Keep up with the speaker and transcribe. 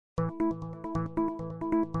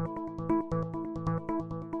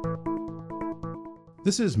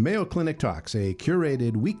This is Mayo Clinic Talks, a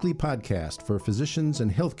curated weekly podcast for physicians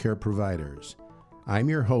and healthcare providers. I'm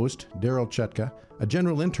your host, Daryl Chutka, a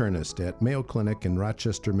general internist at Mayo Clinic in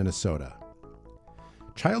Rochester, Minnesota.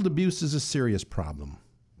 Child abuse is a serious problem,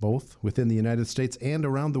 both within the United States and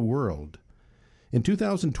around the world. In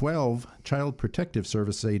 2012, Child Protective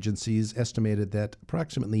Service agencies estimated that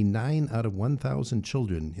approximately 9 out of 1,000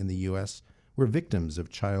 children in the U.S. were victims of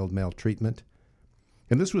child maltreatment,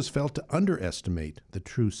 and this was felt to underestimate the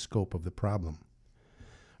true scope of the problem.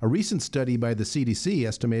 A recent study by the CDC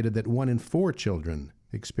estimated that 1 in 4 children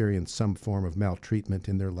experience some form of maltreatment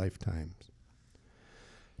in their lifetimes.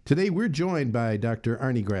 Today we're joined by Dr.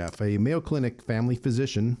 Arnie Graf, a Mayo Clinic family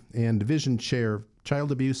physician and Division Chair of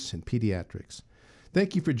Child Abuse and Pediatrics.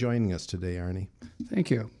 Thank you for joining us today, Arnie.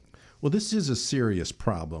 Thank you. Well, this is a serious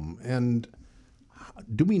problem, and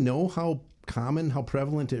do we know how common, how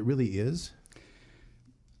prevalent it really is?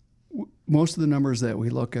 Most of the numbers that we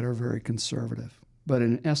look at are very conservative, but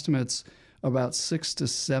in estimates, about 6 to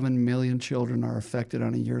 7 million children are affected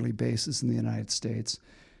on a yearly basis in the United States.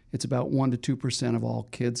 It's about 1 to 2% of all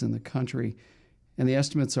kids in the country, and the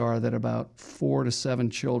estimates are that about 4 to 7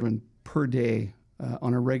 children per day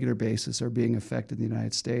on a regular basis are being affected in the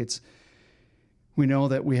United States. We know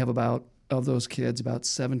that we have of those kids, about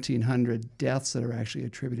 1,700 deaths that are actually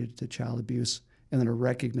attributed to child abuse and that are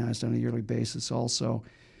recognized on a yearly basis also.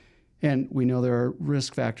 And we know there are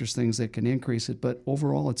risk factors, things that can increase it, but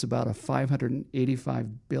overall it's about a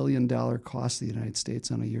 $585 billion cost to the United States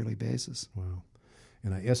on a yearly basis. Wow.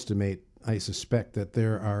 And I suspect that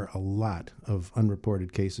there are a lot of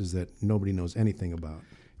unreported cases that nobody knows anything about.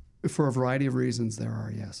 For a variety of reasons, there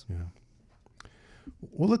are, yes. Yeah.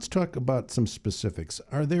 Well, let's talk about some specifics.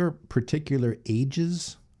 Are there particular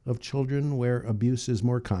ages of children where abuse is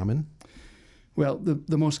more common? Well,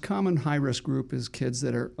 the most common high-risk group is kids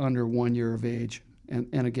that are under 1 year of age. And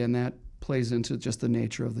again, that plays into just the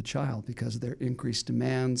nature of the child because of their increased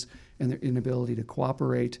demands and their inability to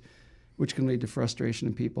cooperate, which can lead to frustration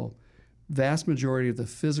in people. Vast majority of the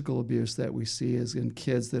physical abuse that we see is in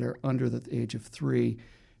kids that are under the age of 3.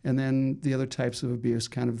 And then the other types of abuse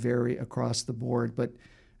kind of vary across the board. But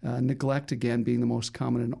neglect, again, being the most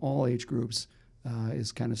common in all age groups,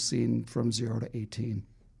 is kind of seen from 0 to 18.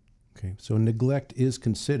 Okay, so neglect is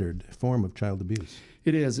considered a form of child abuse.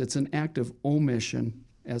 It is. It's an act of omission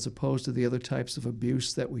as opposed to the other types of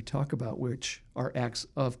abuse that we talk about, which are acts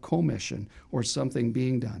of commission or something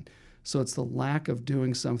being done. So it's the lack of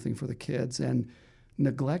doing something for the kids. And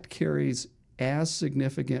neglect carries as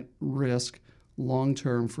significant risk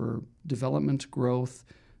long-term for development, growth,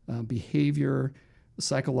 behavior,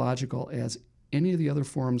 psychological, as any of the other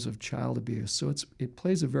forms of child abuse. So it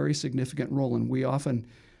plays a very significant role, and we often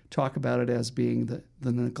talk about it as being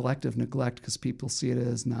the neglect of neglect because people see it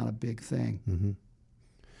as not a big thing. Mm-hmm.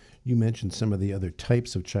 You mentioned some of the other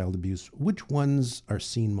types of child abuse. Which ones are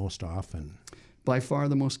seen most often? By far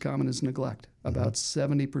the most common is neglect. About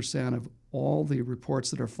 70% of all the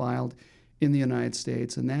reports that are filed in the United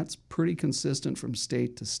States, and that's pretty consistent from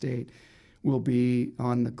state to state, will be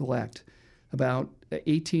on neglect. About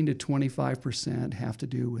 18 to 25% have to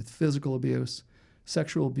do with physical abuse.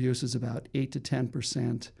 Sexual abuse is about 8 to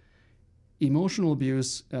 10%. Emotional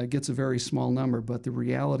abuse gets a very small number, but the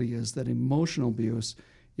reality is that emotional abuse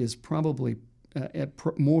is probably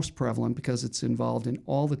most prevalent because it's involved in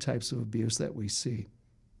all the types of abuse that we see.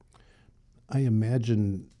 I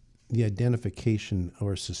imagine the identification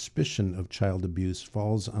or suspicion of child abuse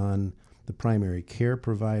falls on the primary care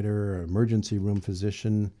provider or emergency room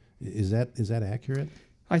physician. Is that accurate?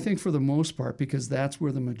 I think for the most part, because that's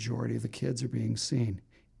where the majority of the kids are being seen.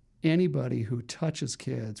 Anybody who touches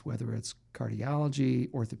kids, whether it's cardiology,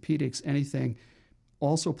 orthopedics, anything,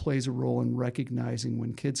 also plays a role in recognizing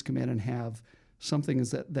when kids come in and have something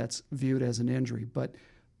that's viewed as an injury. But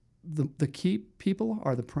the key people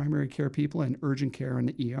are the primary care people and urgent care and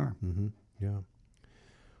the ER. Mm-hmm. Yeah.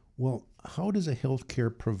 Well, how does a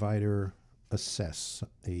healthcare provider assess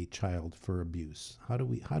a child for abuse? How do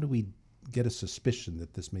we get a suspicion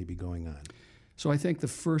that this may be going on? So I think the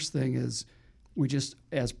first thing is we just,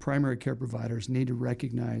 as primary care providers, need to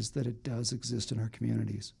recognize that it does exist in our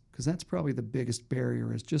communities, because that's probably the biggest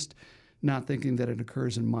barrier, is just not thinking that it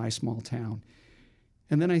occurs in my small town.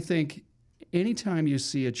 And then I think anytime you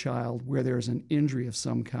see a child where there's an injury of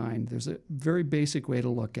some kind, there's a very basic way to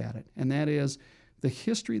look at it, and that is the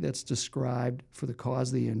history that's described for the cause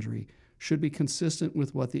of the injury should be consistent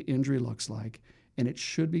with what the injury looks like, and it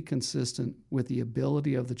should be consistent with the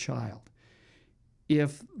ability of the child.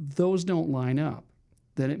 If those don't line up,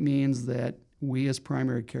 then it means that we as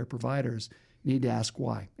primary care providers need to ask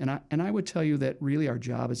why. And I would tell you that really our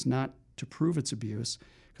job is not to prove it's abuse,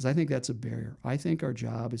 because I think that's a barrier. I think our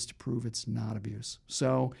job is to prove it's not abuse.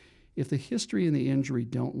 So if the history and the injury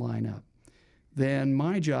don't line up, then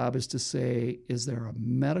my job is to say, is there a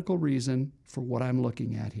medical reason for what I'm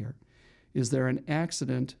looking at here? Is there an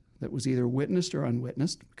accident that was either witnessed or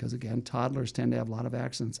unwitnessed? Because again, toddlers tend to have a lot of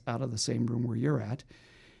accidents out of the same room where you're at.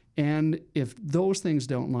 And if those things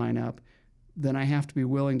don't line up, then I have to be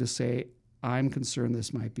willing to say, I'm concerned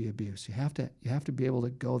this might be abuse. You have to be able to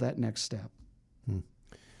go that next step.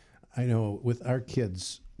 I know with our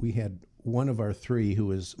kids, we had one of our three who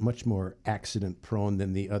was much more accident prone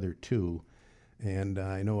than the other two. And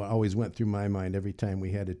I know it always went through my mind every time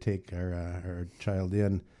we had to take our child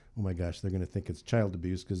in, oh my gosh, they're going to think it's child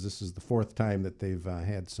abuse because this is the fourth time that they've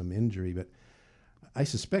had some injury. But I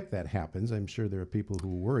suspect that happens. I'm sure there are people who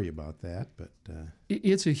worry about that. But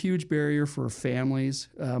it's a huge barrier for families.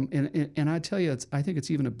 And I tell you, I think it's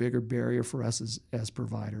even a bigger barrier for us as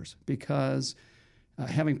providers because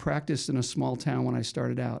having practiced in a small town when I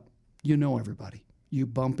started out, you know everybody. You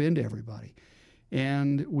bump into everybody.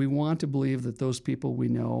 And we want to believe that those people we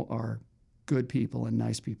know are good people and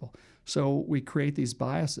nice people. So we create these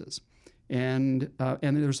biases. And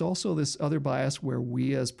there's also this other bias where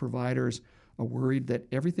we as providers are worried that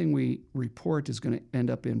everything we report is going to end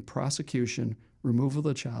up in prosecution, removal of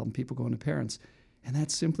the child, and people going to parents. And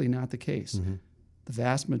that's simply not the case. Mm-hmm. The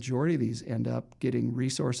vast majority of these end up getting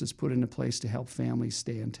resources put into place to help families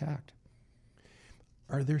stay intact.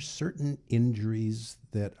 Are there certain injuries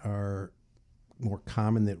that are more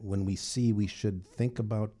common that when we see we should think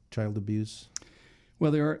about child abuse?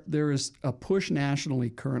 Well, there is a push nationally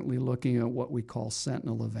currently looking at what we call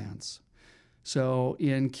sentinel events. So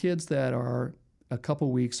in kids that are a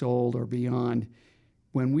couple weeks old or beyond,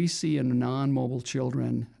 when we see in non-mobile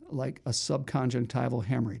children like a subconjunctival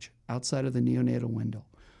hemorrhage outside of the neonatal window,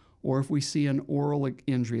 or if we see an oral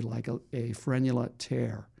injury like a frenula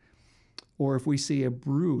tear, or if we see a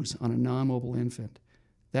bruise on a non-mobile infant,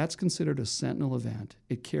 that's considered a sentinel event.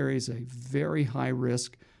 It carries a very high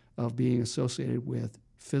risk of being associated with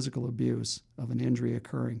physical abuse, of an injury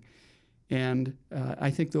occurring. And I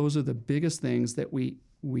think those are the biggest things that we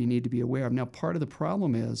need to be aware of. Now, part of the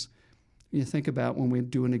problem is, you think about when we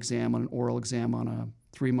do an oral exam on a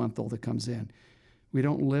 3-month-old that comes in. We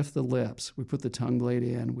don't lift the lips. We put the tongue blade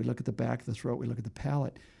in. We look at the back of the throat. We look at the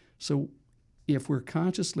palate. So if we're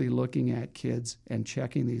consciously looking at kids and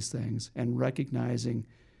checking these things and recognizing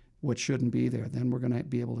what shouldn't be there, then we're going to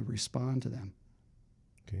be able to respond to them.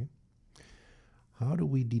 Okay. How do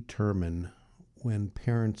we determine when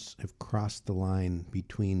parents have crossed the line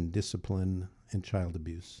between discipline and child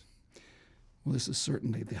abuse? Well, this is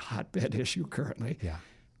certainly the hotbed issue currently. Yeah.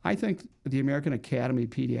 I think the American Academy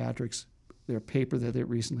of Pediatrics, their paper that they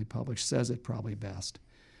recently published, says it probably best.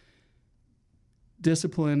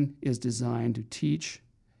 Discipline is designed to teach,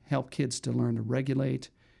 help kids to learn to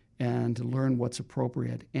regulate, and to learn what's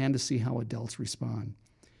appropriate, and to see how adults respond.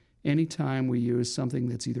 Anytime we use something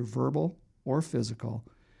that's either verbal or physical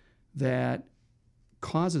that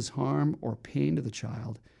causes harm or pain to the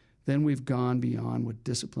child, then we've gone beyond what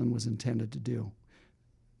discipline was intended to do.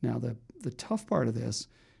 Now, the tough part of this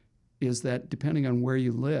is that depending on where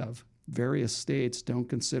you live, various states don't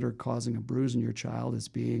consider causing a bruise in your child as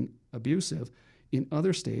being abusive. In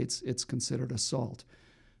other states, it's considered assault.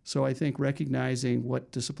 So I think recognizing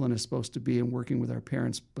what discipline is supposed to be and working with our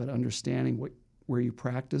parents, but understanding where you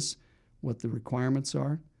practice, what the requirements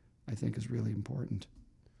are, I think is really important.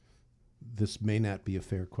 This may not be a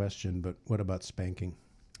fair question, but what about spanking?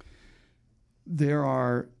 There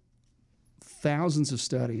are thousands of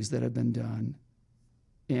studies that have been done.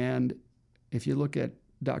 And if you look at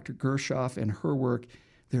Dr. Gershoff and her work,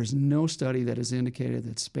 there's no study that has indicated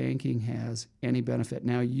that spanking has any benefit.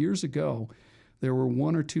 Now, years ago, there were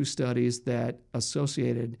 1 or 2 studies that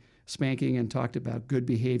associated spanking and talked about good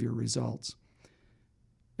behavior results.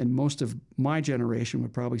 And most of my generation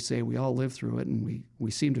would probably say we all lived through it and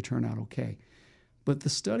we seem to turn out okay. But the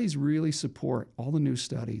studies really support, all the new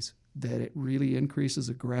studies, that it really increases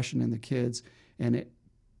aggression in the kids, and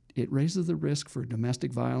it raises the risk for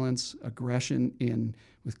domestic violence, aggression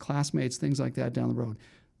with classmates, things like that down the road.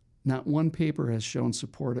 Not one paper has shown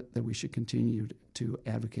support that we should continue to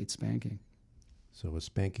advocate spanking. So is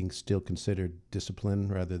spanking still considered discipline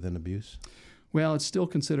rather than abuse? Well, it's still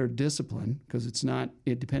considered discipline because it's not,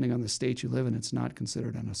 depending on the state you live in, it's not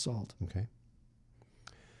considered an assault. Okay.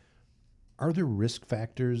 Are there risk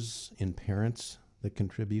factors in parents that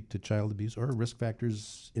contribute to child abuse, or risk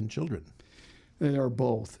factors in children? They are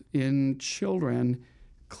both. In children,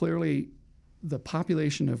 clearly the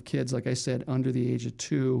population of kids, like I said, under the age of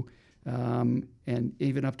 2 and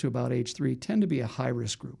even up to about age 3, tend to be a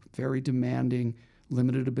high-risk group, very demanding,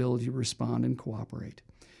 limited ability to respond and cooperate.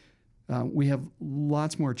 We have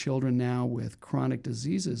lots more children now with chronic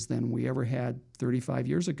diseases than we ever had 35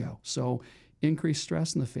 years ago. So increased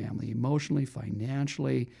stress in the family, emotionally,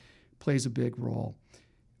 financially, plays a big role.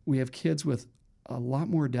 We have kids with a lot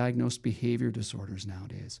more diagnosed behavior disorders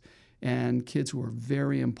nowadays, and kids who are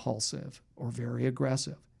very impulsive or very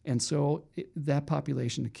aggressive. And so that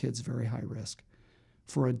population of kids is very high risk.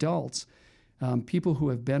 For adults, people who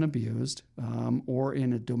have been abused or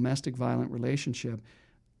in a domestic violent relationship,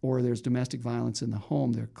 or there's domestic violence in the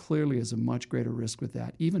home, there clearly is a much greater risk with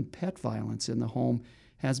that. Even pet violence in the home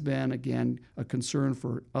has been, again, a concern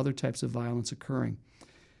for other types of violence occurring.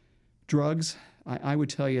 Drugs, I would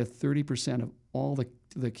tell you 30% of all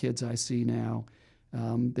the kids I see now,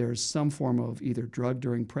 there's some form of either drug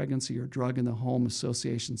during pregnancy or drug in the home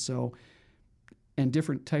association. So, and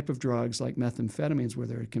different type of drugs like methamphetamines, where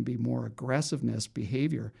there can be more aggressiveness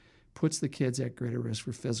behavior, puts the kids at greater risk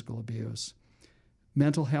for physical abuse.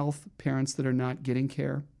 Mental health, parents that are not getting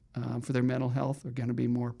care for their mental health are going to be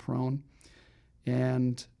more prone.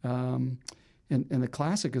 And the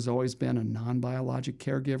classic has always been a non-biologic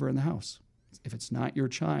caregiver in the house. If it's not your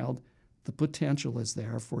child, the potential is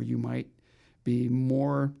there for you might be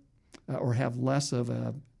more or have less of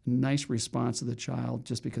a nice response to the child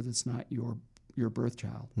just because it's not your birth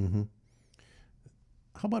child. Mm-hmm.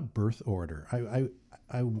 How about birth order?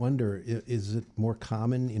 I wonder, is it more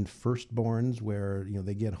common in firstborns where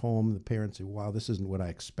they get home, the parents say, "Wow, this isn't what I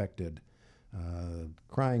expected,"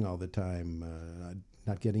 crying all the time,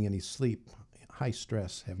 not getting any sleep, high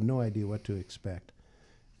stress, have no idea what to expect.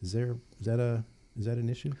 Is that an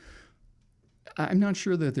issue? I'm not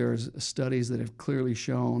sure that there's studies that have clearly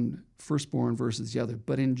shown firstborn versus the other,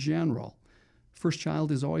 but in general, first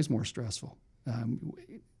child is always more stressful.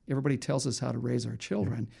 Everybody tells us how to raise our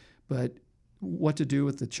children, but what to do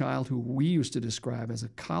with the child who we used to describe as a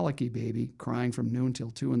colicky baby crying from noon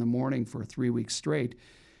till 2 in the morning for 3 weeks straight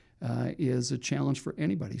is a challenge for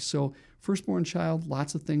anybody. So firstborn child,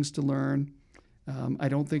 lots of things to learn. I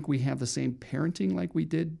don't think we have the same parenting like we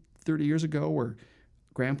did 30 years ago, where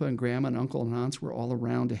grandpa and grandma and uncle and aunts were all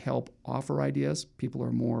around to help offer ideas. People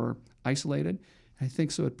are more isolated. I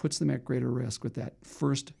think so it puts them at greater risk with that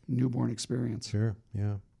first newborn experience. Sure,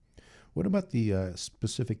 yeah. What about the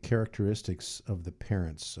specific characteristics of the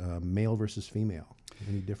parents, male versus female?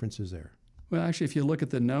 Any differences there? Well, actually, if you look at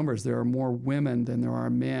the numbers, there are more women than there are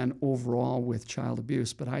men overall with child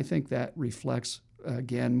abuse, but I think that reflects,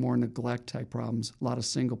 again, more neglect-type problems, a lot of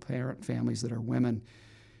single-parent families that are women.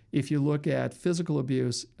 If you look at physical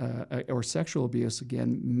abuse or sexual abuse,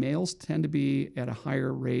 again, males tend to be at a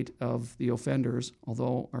higher rate of the offenders,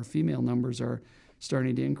 although our female numbers are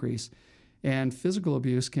starting to increase. And physical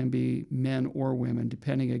abuse can be men or women,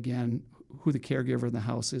 depending, again, who the caregiver in the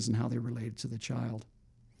house is and how they relate to the child.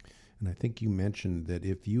 And I think you mentioned that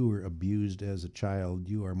if you were abused as a child,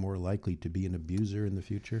 you are more likely to be an abuser in the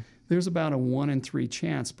future? There's about a 1 in 3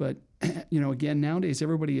 chance, but, again, nowadays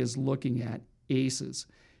everybody is looking at ACEs.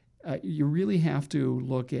 You really have to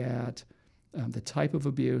look at the type of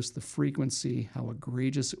abuse, the frequency, how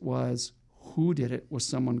egregious it was, who did it, was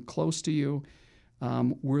someone close to you,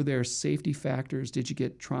 were there safety factors, did you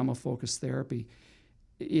get trauma-focused therapy?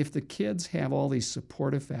 If the kids have all these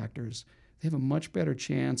supportive factors, they have a much better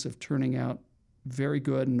chance of turning out very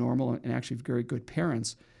good, normal, and actually very good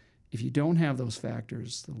parents. If you don't have those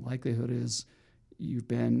factors, the likelihood is you've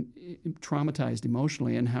been traumatized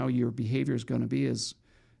emotionally, and how your behavior is going to be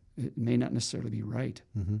it may not necessarily be right.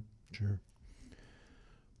 Mm-hmm. Sure.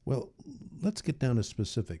 Well, let's get down to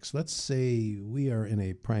specifics. Let's say we are in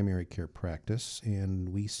a primary care practice and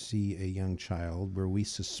we see a young child where we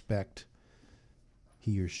suspect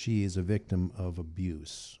he or she is a victim of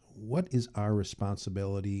abuse. What is our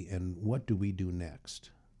responsibility and what do we do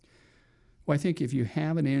next? Well, I think if you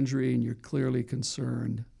have an injury and you're clearly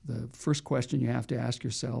concerned, the first question you have to ask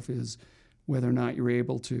yourself is whether or not you're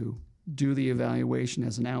able to do the evaluation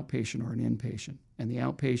as an outpatient or an inpatient. And the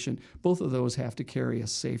outpatient, both of those have to carry a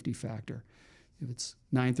safety factor. If it's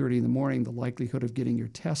 9:30 in the morning, the likelihood of getting your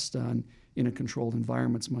tests done in a controlled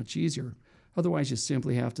environment is much easier. Otherwise, you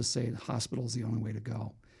simply have to say the hospital is the only way to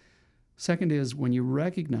go. Second is, when you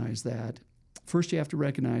recognize that, first you have to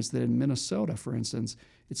recognize that in Minnesota, for instance,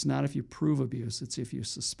 it's not if you prove abuse, it's if you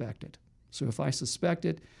suspect it. So if I suspect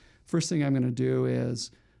it, first thing I'm going to do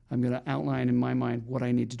is I'm going to outline in my mind what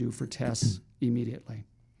I need to do for tests immediately.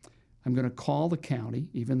 I'm going to call the county.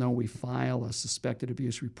 Even though we file a suspected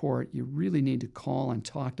abuse report, you really need to call and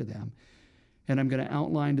talk to them. And I'm going to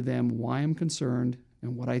outline to them why I'm concerned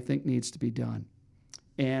and what I think needs to be done.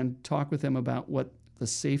 and talk with them about what the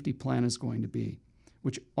safety plan is going to be,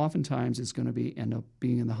 which oftentimes is going to end up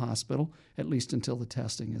being in the hospital, at least until the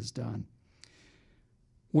testing is done.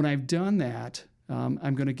 When I've done that,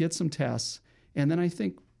 I'm going to get some tests, and then I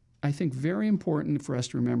think very important for us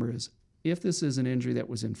to remember is if this is an injury that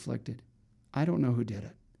was inflicted, I don't know who did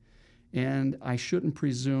it. And I shouldn't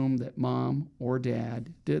presume that mom or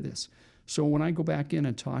dad did this. So when I go back in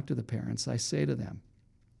and talk to the parents, I say to them,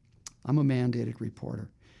 I'm a mandated reporter,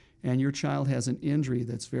 and your child has an injury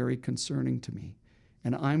that's very concerning to me,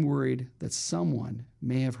 and I'm worried that someone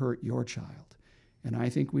may have hurt your child. And I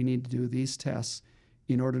think we need to do these tests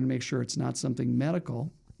in order to make sure it's not something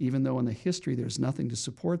medical, even though in the history there's nothing to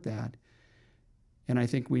support that. And I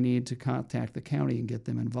think we need to contact the county and get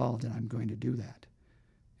them involved, and I'm going to do that.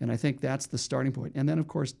 And I think that's the starting point. And then, of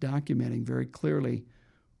course, documenting very clearly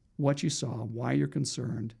what you saw, why you're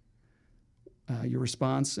concerned, your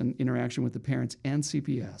response and interaction with the parents and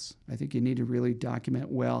CPS. I think you need to really document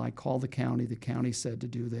well. I called the county said to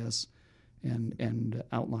do this, and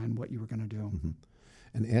outline what you were going to do. Mm-hmm.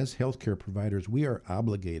 And as healthcare providers, we are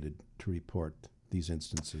obligated to report these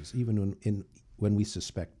instances, even when we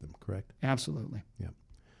suspect them, correct? Absolutely. Yeah.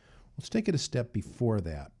 Let's take it a step before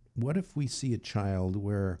that. What if we see a child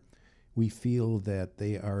where we feel that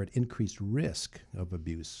they are at increased risk of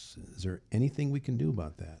abuse? Is there anything we can do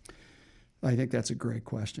about that? I think that's a great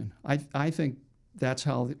question. I think that's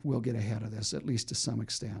how we'll get ahead of this, at least to some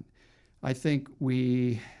extent. I think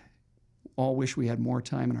we all wish we had more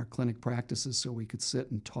time in our clinic practices so we could sit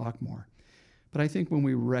and talk more. But I think when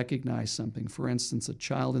we recognize something, for instance, a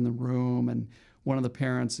child in the room and one of the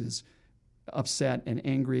parents is upset and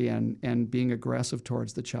angry and being aggressive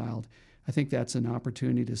towards the child, I think that's an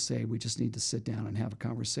opportunity to say we just need to sit down and have a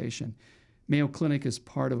conversation. Mayo Clinic is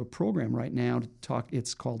part of a program right now to talk.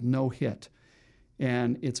 It's called No Hit,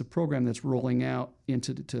 and it's a program that's rolling out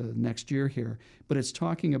into the next year here. But it's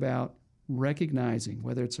talking about recognizing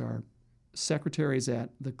whether it's our secretaries at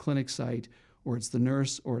the clinic site or it's the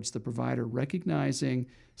nurse or it's the provider, recognizing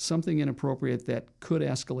something inappropriate that could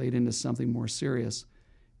escalate into something more serious,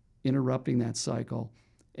 interrupting that cycle,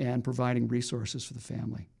 and providing resources for the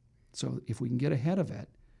family. So if we can get ahead of it,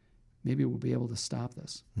 maybe we'll be able to stop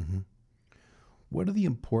this. Mm-hmm. What are the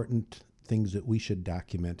important things that we should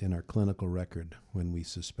document in our clinical record when we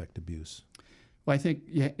suspect abuse? Well, I think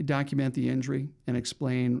you document the injury and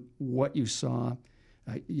explain what you saw.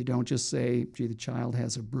 You don't just say, gee, the child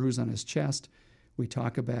has a bruise on his chest. We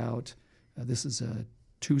talk about this is a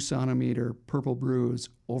 2-centimeter purple bruise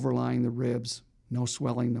overlying the ribs, no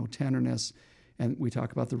swelling, no tenderness, and we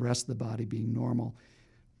talk about the rest of the body being normal.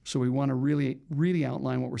 So we want to really, really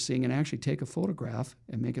outline what we're seeing and actually take a photograph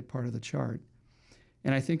and make it part of the chart.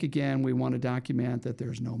 And I think, again, we want to document that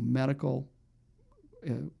there's no medical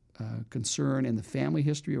concern in the family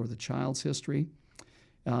history or the child's history,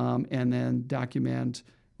 and then document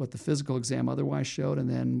what the physical exam otherwise showed and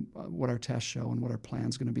then what our tests show and what our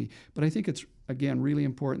plan's going to be. But I think it's, again, really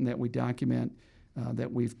important that we document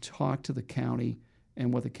that we've talked to the county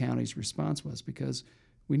and what the county's response was, because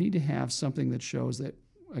we need to have something that shows that,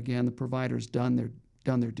 again, the provider's done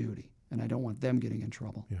their duty, and I don't want them getting in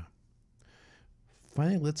trouble. Yeah.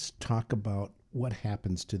 Finally, let's talk about what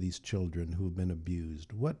happens to these children who have been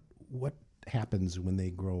abused. What happens when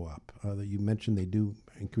they grow up? You mentioned they do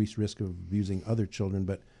increase risk of abusing other children,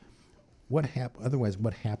 but otherwise,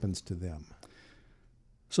 what happens to them?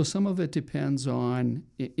 So some of it depends on,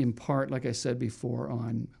 in part, like I said before,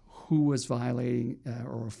 on who was violating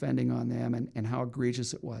or offending on them and how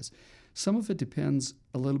egregious it was. Some of it depends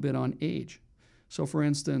a little bit on age. So for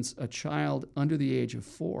instance, a child under the age of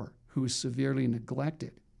 4 who is severely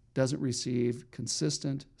neglected doesn't receive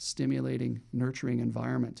consistent, stimulating, nurturing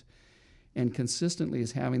environment, and consistently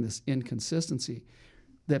is having this inconsistency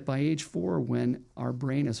that by age 4, when our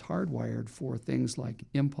brain is hardwired for things like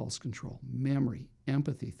impulse control, memory,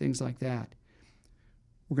 empathy, things like that,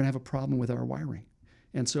 we're going to have a problem with our wiring.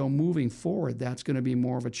 And so moving forward, that's going to be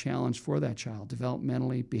more of a challenge for that child,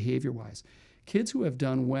 developmentally, behavior-wise. Kids who have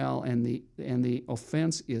done well and the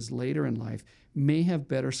offense is later in life may have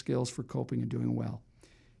better skills for coping and doing well.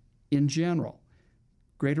 In general,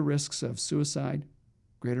 greater risks of suicide,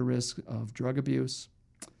 greater risk of drug abuse,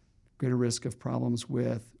 greater risk of problems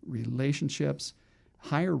with relationships,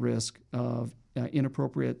 higher risk of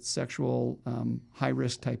inappropriate sexual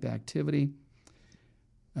high-risk type activity.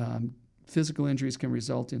 Physical injuries can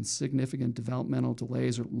result in significant developmental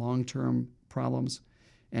delays or long-term problems,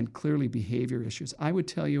 and clearly behavior issues. I would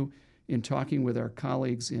tell you, in talking with our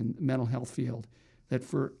colleagues in the mental health field, that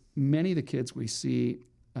for many of the kids we see,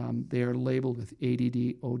 they are labeled with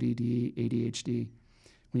ADD, ODD, ADHD.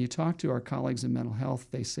 When you talk to our colleagues in mental health,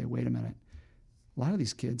 they say, wait a minute, a lot of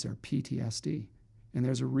these kids are PTSD. And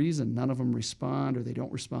there's a reason none of them respond, or they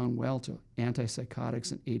don't respond well to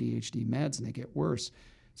antipsychotics and ADHD meds, and they get worse.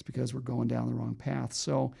 It's because we're going down the wrong path.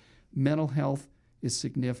 So mental health is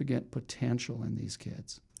significant potential in these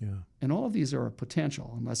kids. Yeah. And all of these are a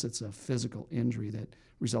potential, unless it's a physical injury that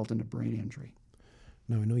result in a brain injury.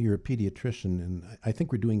 Now, I know you're a pediatrician, and I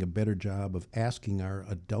think we're doing a better job of asking our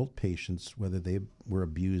adult patients whether they were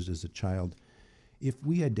abused as a child. If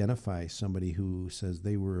we identify somebody who says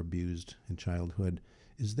they were abused in childhood,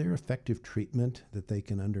 is there effective treatment that they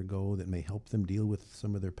can undergo that may help them deal with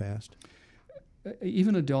some of their past?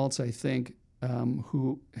 Even adults, I think,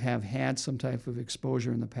 who have had some type of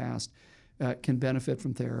exposure in the past can benefit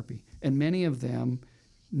from therapy. And many of them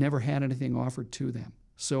never had anything offered to them.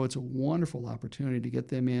 So it's a wonderful opportunity to get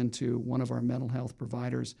them into one of our mental health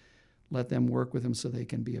providers, let them work with them so they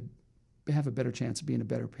can have a better chance of being a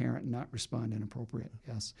better parent and not respond inappropriate.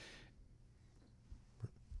 Yes.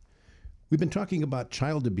 We've been talking about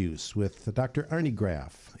child abuse with Dr. Arnie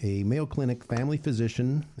Graf, a Mayo Clinic family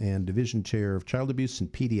physician and division chair of child abuse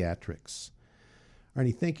and pediatrics.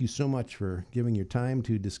 Arnie, thank you so much for giving your time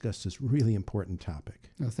to discuss this really important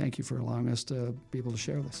topic. No, thank you for allowing us to be able to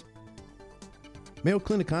share this. Mayo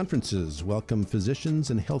Clinic conferences welcome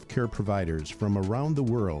physicians and healthcare providers from around the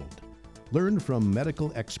world. Learn from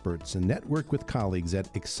medical experts and network with colleagues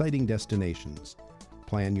at exciting destinations.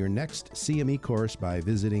 Plan your next CME course by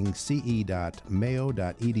visiting ce.mayo.edu.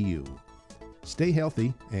 Stay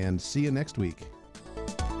healthy and see you next week.